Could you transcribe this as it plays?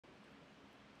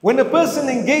When a person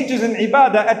engages in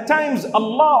ibadah, at times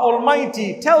Allah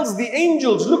Almighty tells the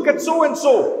angels, look at so and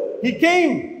so, he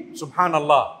came.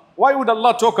 Subhanallah. Why would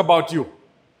Allah talk about you?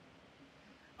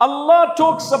 Allah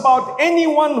talks about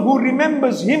anyone who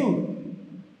remembers Him.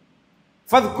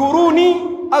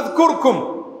 فَاذْكُرُونِي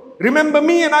أَذْكُرْكُمْ. Remember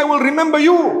me and I will remember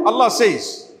you, Allah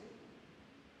says.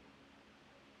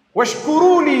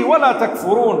 وَاشْكُرُوا لِي وَلَا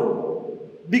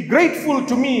تَكْفُرُونَ. Be grateful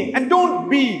to me and don't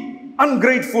be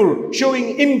ungrateful,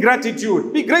 showing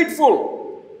ingratitude. Be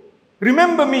grateful.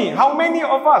 Remember me. How many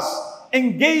of us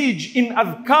engage in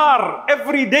adhkar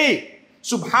every day?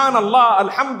 Subhanallah,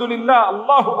 Alhamdulillah,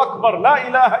 Allahu Akbar, La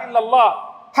ilaha illallah,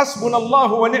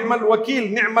 Hasbunallahu wa ni'mal wakil,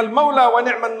 ni'mal mawla wa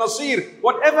ni'mal nasir.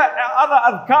 Whatever other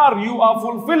adhkar you are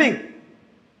fulfilling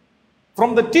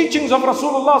from the teachings of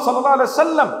Rasulullah sallallahu alaihi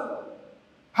wasallam.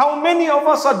 How many of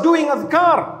us are doing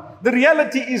adhkar? The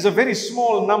reality is a very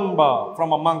small number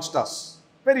from amongst us.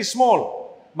 Very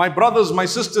small. My brothers, my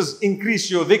sisters, increase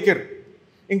your dhikr.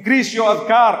 Increase your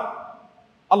adhkar.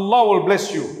 Allah will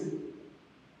bless you.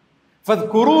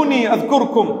 فَاذْكُرُونِي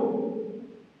أَذْكُرْكُمْ.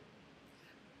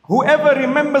 Whoever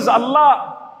remembers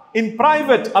Allah in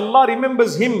private, Allah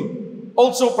remembers him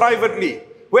also privately.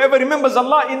 Whoever remembers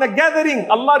Allah in a gathering,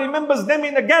 Allah remembers them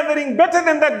in a gathering better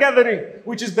than that gathering,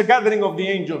 which is the gathering of the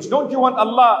angels. Don't you want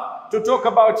Allah to talk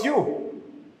about you?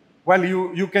 Well,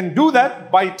 you can do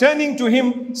that by turning to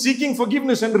Him, seeking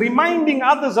forgiveness and reminding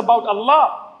others about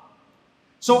Allah.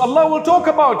 So Allah will talk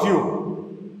about you.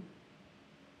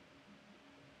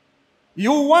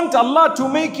 You want Allah to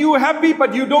make you happy,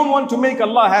 but you don't want to make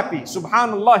Allah happy.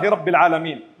 Subhanallah Rabbil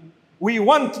Alameen. We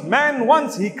want, man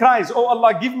wants, he cries, oh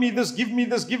Allah, give me this, give me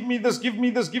this, give me this, give me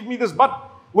this, give me this. But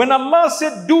when Allah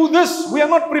said, do this, we are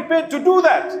not prepared to do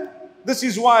that. This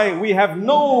is why we have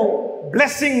no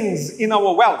blessings in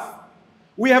our wealth.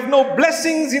 We have no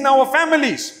blessings in our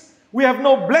families. We have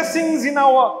no blessings in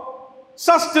our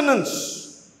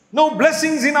sustenance. No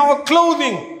blessings in our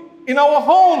clothing, in our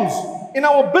homes, in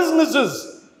our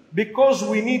businesses, because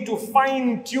we need to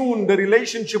fine-tune the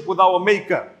relationship with our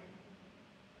Maker.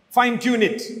 Fine-tune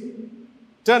it.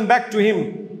 Turn back to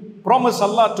Him. Promise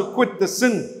Allah to quit the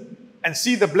sin and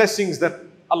see the blessings that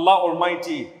Allah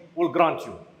Almighty will grant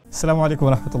you. Assalamu alaikum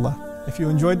wa rahmatullah. If you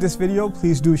enjoyed this video,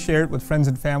 please do share it with friends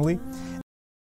and family.